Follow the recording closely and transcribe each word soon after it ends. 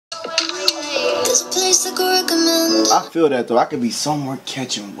There's a place I could recommend. I feel that though. I could be somewhere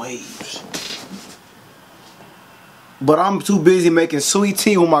catching waves, but I'm too busy making sweet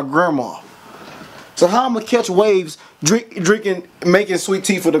tea with my grandma. So how I'm gonna catch waves drinking, making sweet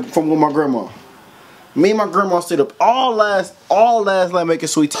tea from with my grandma? Me and my grandma stayed up all last night making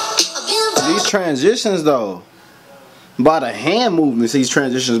sweet tea. These transitions though, by the hand movements, these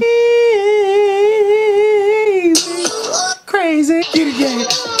transitions. Crazy. Get it, yeah.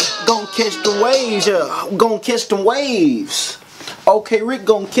 Gonna catch the waves, yeah. Gonna catch them waves. OkayRickk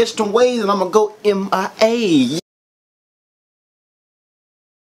gonna catch them waves, and I'm gonna go M.I.A.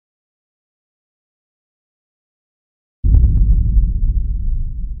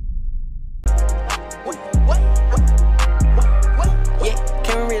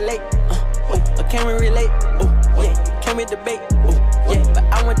 Can we relate? Oh, yeah. Can we debate? Oh, yeah. But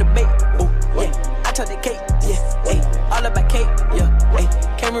I want debate. Oh, yeah. I took the cake. Yeah. Hey. All about cake. Yeah. Hey.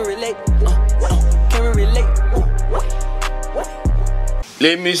 Can we relate? Can we relate?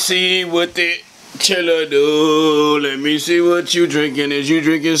 Let me see what the chiller do. Let me see what you drinking. Is you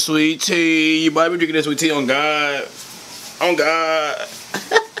drinking sweet tea? You might be drinking that sweet tea on God. On God.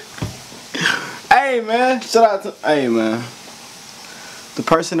 Hey man. Shout out to. Hey man. The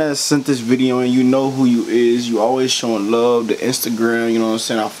person that sent this video, and you know who you is. You always showing love. The Instagram, you know what I'm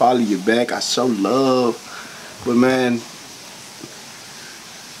saying? I follow you back. I show love. But man,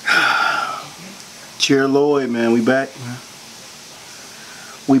 Cher Lloyd, man, we back. Man.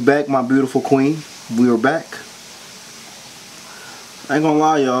 We back, my beautiful queen. We are back. I ain't gonna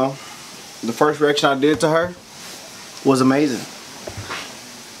lie, y'all. The first reaction I did to her was amazing.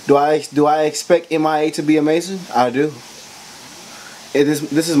 Do I expect M.I.A. to be amazing? I do.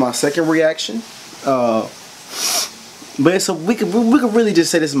 This is my second reaction, but we could really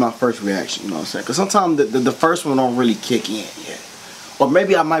just say this is my first reaction. You know what I'm saying? Because sometimes the first one don't really kick in yet, or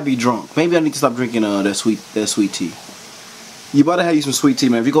maybe I might be drunk. Maybe I need to stop drinking that sweet tea. You better have you some sweet tea,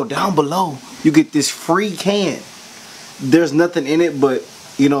 man. If you go down below, you get this free can. There's nothing in it, but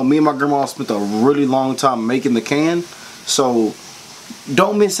you know, me and my grandma spent a really long time making the can, so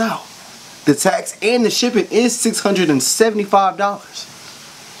don't miss out. The tax and the shipping is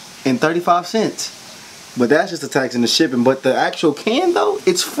 $675.35. But that's just the tax and the shipping. But the actual can though,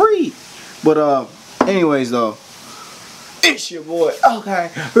 it's free. But anyways though, it's your boy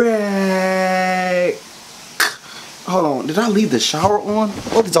OkayRickk. Hold on, did I leave the shower on?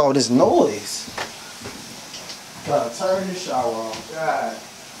 What is all this noise? Gotta turn the shower on. God.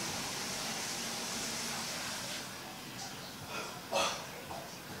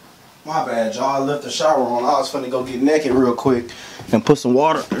 My bad, y'all. I left the shower on. I was finna go get naked real quick and put some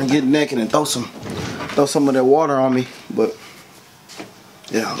water and get naked and throw some of that water on me. But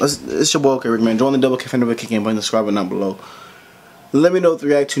yeah, it's your boy OkayRickk, man. Join the double K never kick in button, subscribe down below. Let me know what to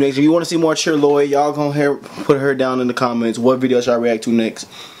react to next. If you want to see more Cher Lloyd, y'all gonna put her down in the comments. What video should I react to next?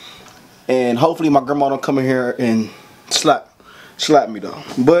 And hopefully my grandma don't come in here and slap me though.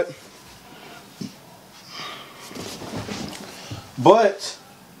 But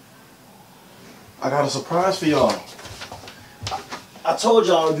I got a surprise for y'all. I told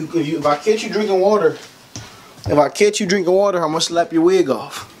y'all if I catch you drinking water, I'm gonna slap your wig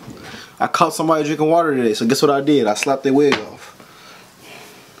off. I caught somebody drinking water today, so guess what I did? I slapped their wig off.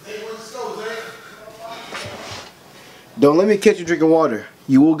 Don't let me catch you drinking water.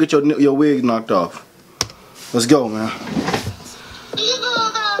 You will get your wig knocked off. Let's go, man.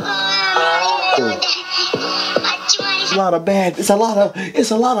 It's a lot of bad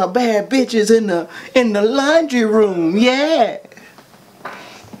bitches in the laundry room. Yeah.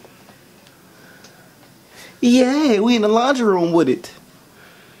 Yeah, we in the laundry room with it.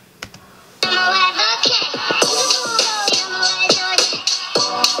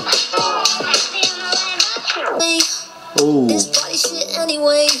 Oh.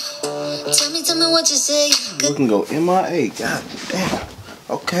 Tell me what you say. We can go M.I.A. God damn.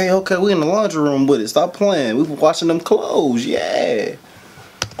 Okay, we in the laundry room with it. Stop playing. We washing them clothes, yeah.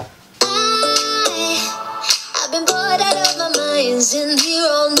 I've been bored out of my mind, sitting here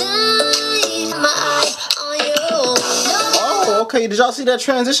all night. My eye on you. Oh, okay. Did y'all see that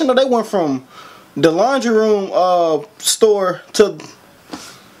transition? Or they went from the laundry room store to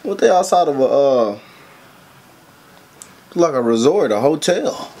what they outside of a like a resort, a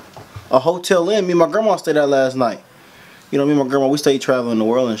hotel inn. Me and my grandma stayed there last night. You know, me and my grandma, we stayed traveling the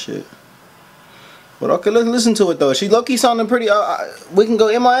world and shit. But okay, let's listen to it though. She low-key sounding pretty. We can go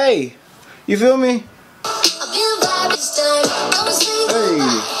M.I.A. You feel me? Hey.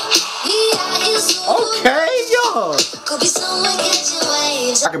 Okay, yo. I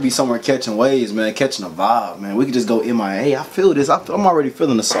could be somewhere catching waves, man, catching a vibe, man. We could just go M.I.A. I feel this. I'm already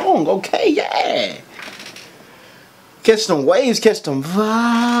feeling the song. Okay, yeah. Catch them waves, catch them vibes.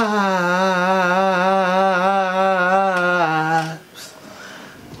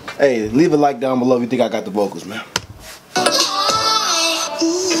 Hey, leave a like down below if you think I got the vocals, man.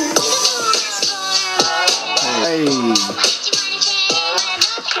 Hey,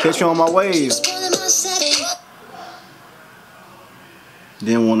 catch you on my wave.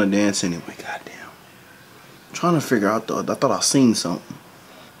 Didn't want to dance anyway, goddamn. I'm trying to figure out though. I thought I seen something.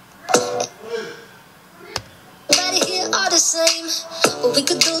 What we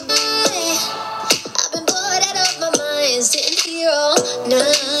could do. I've been bored out of my mind, sitting here all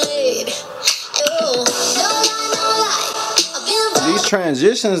night. Oh, no lie. These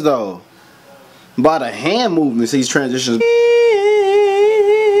transitions though, by the hand movements, these transitions.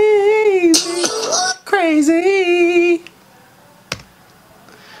 Crazy.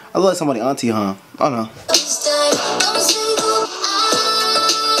 I look like somebody auntie, huh? I don't know.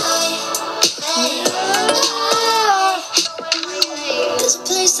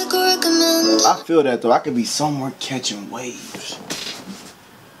 I feel that though. I could be somewhere catching waves,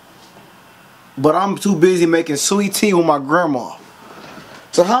 but I'm too busy making sweet tea with my grandma.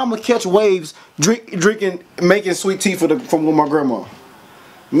 So how I'm gonna catch waves, drinking, making sweet tea from with my grandma?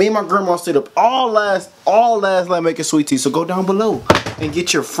 Me and my grandma stayed up all last night making sweet tea. So go down below and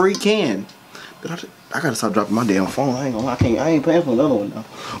get your free can. I gotta stop dropping my damn phone. I ain't gonna lie, I ain't paying for another one now.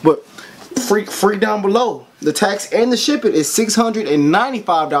 But free down below. The tax and the shipping is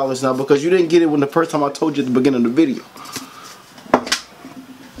 $695 now because you didn't get it when the first time I told you at the beginning of the video.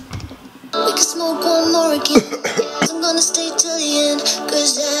 We can smoke one more again. I'm gonna stay till the end.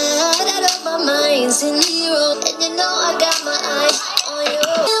 Cause I out of my mind's in hero. And you know I got my eyes on you.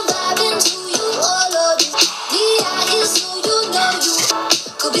 I'm vibing to you all of this. We out here so you know you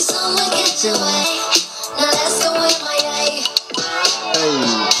could be someone getting away. Now let's go M.I.A. Hey,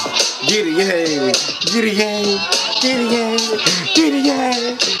 get it, yeah, get it, yeah, get it, yeah, get it, yeah,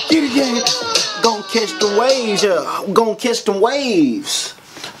 get it, yeah. Gonna catch the waves, yeah. Gonna catch them waves.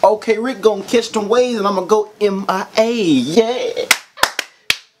 OkayRickk gonna catch them waves, and I'm gonna go M.I.A. Yeah.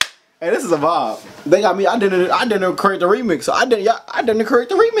 Hey, this is a vibe. They got me. I didn't create the remix. So I didn't create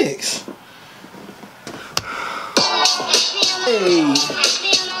the remix. Hey,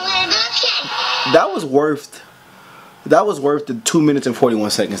 that was worth the 2 minutes and 41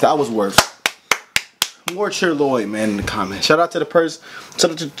 seconds. That was worth. More Cher Lloyd, man, in the comments. Shout out to the person,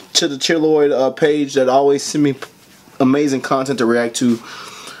 to the Cher Lloyd page that always send me amazing content to react to.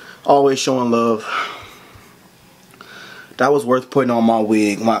 Always showing love. That was worth putting on my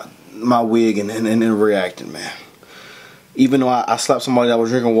wig, my wig, and reacting, man. Even though I slapped somebody that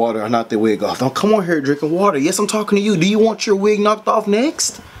was drinking water, I knocked their wig off. Don't come on here drinking water. Yes, I'm talking to you. Do you want your wig knocked off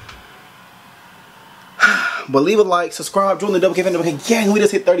next? But leave a like, subscribe, join the Double K family. Gang, we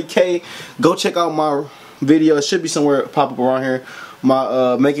just hit 30K. Go check out my video. It should be somewhere pop up around here.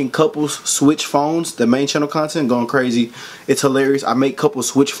 My making couples switch phones, the main channel content, going crazy. It's hilarious. I make couples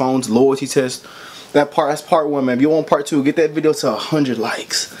switch phones, loyalty test. That's part 1, man. If you want part 2, get that video to 100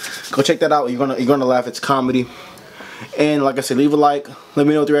 likes. Go check that out. You're gonna laugh. It's comedy. And like I said, leave a like. Let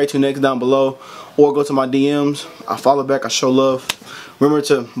me know what you react to next down below, or go to my DMs. I follow back. I show love. Remember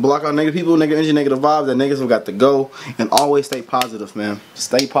to block out negative people, negative energy, negative vibes. That negatives have got to go. And always stay positive, man.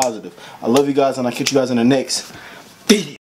 Stay positive. I love you guys, and I'll catch you guys in the next video.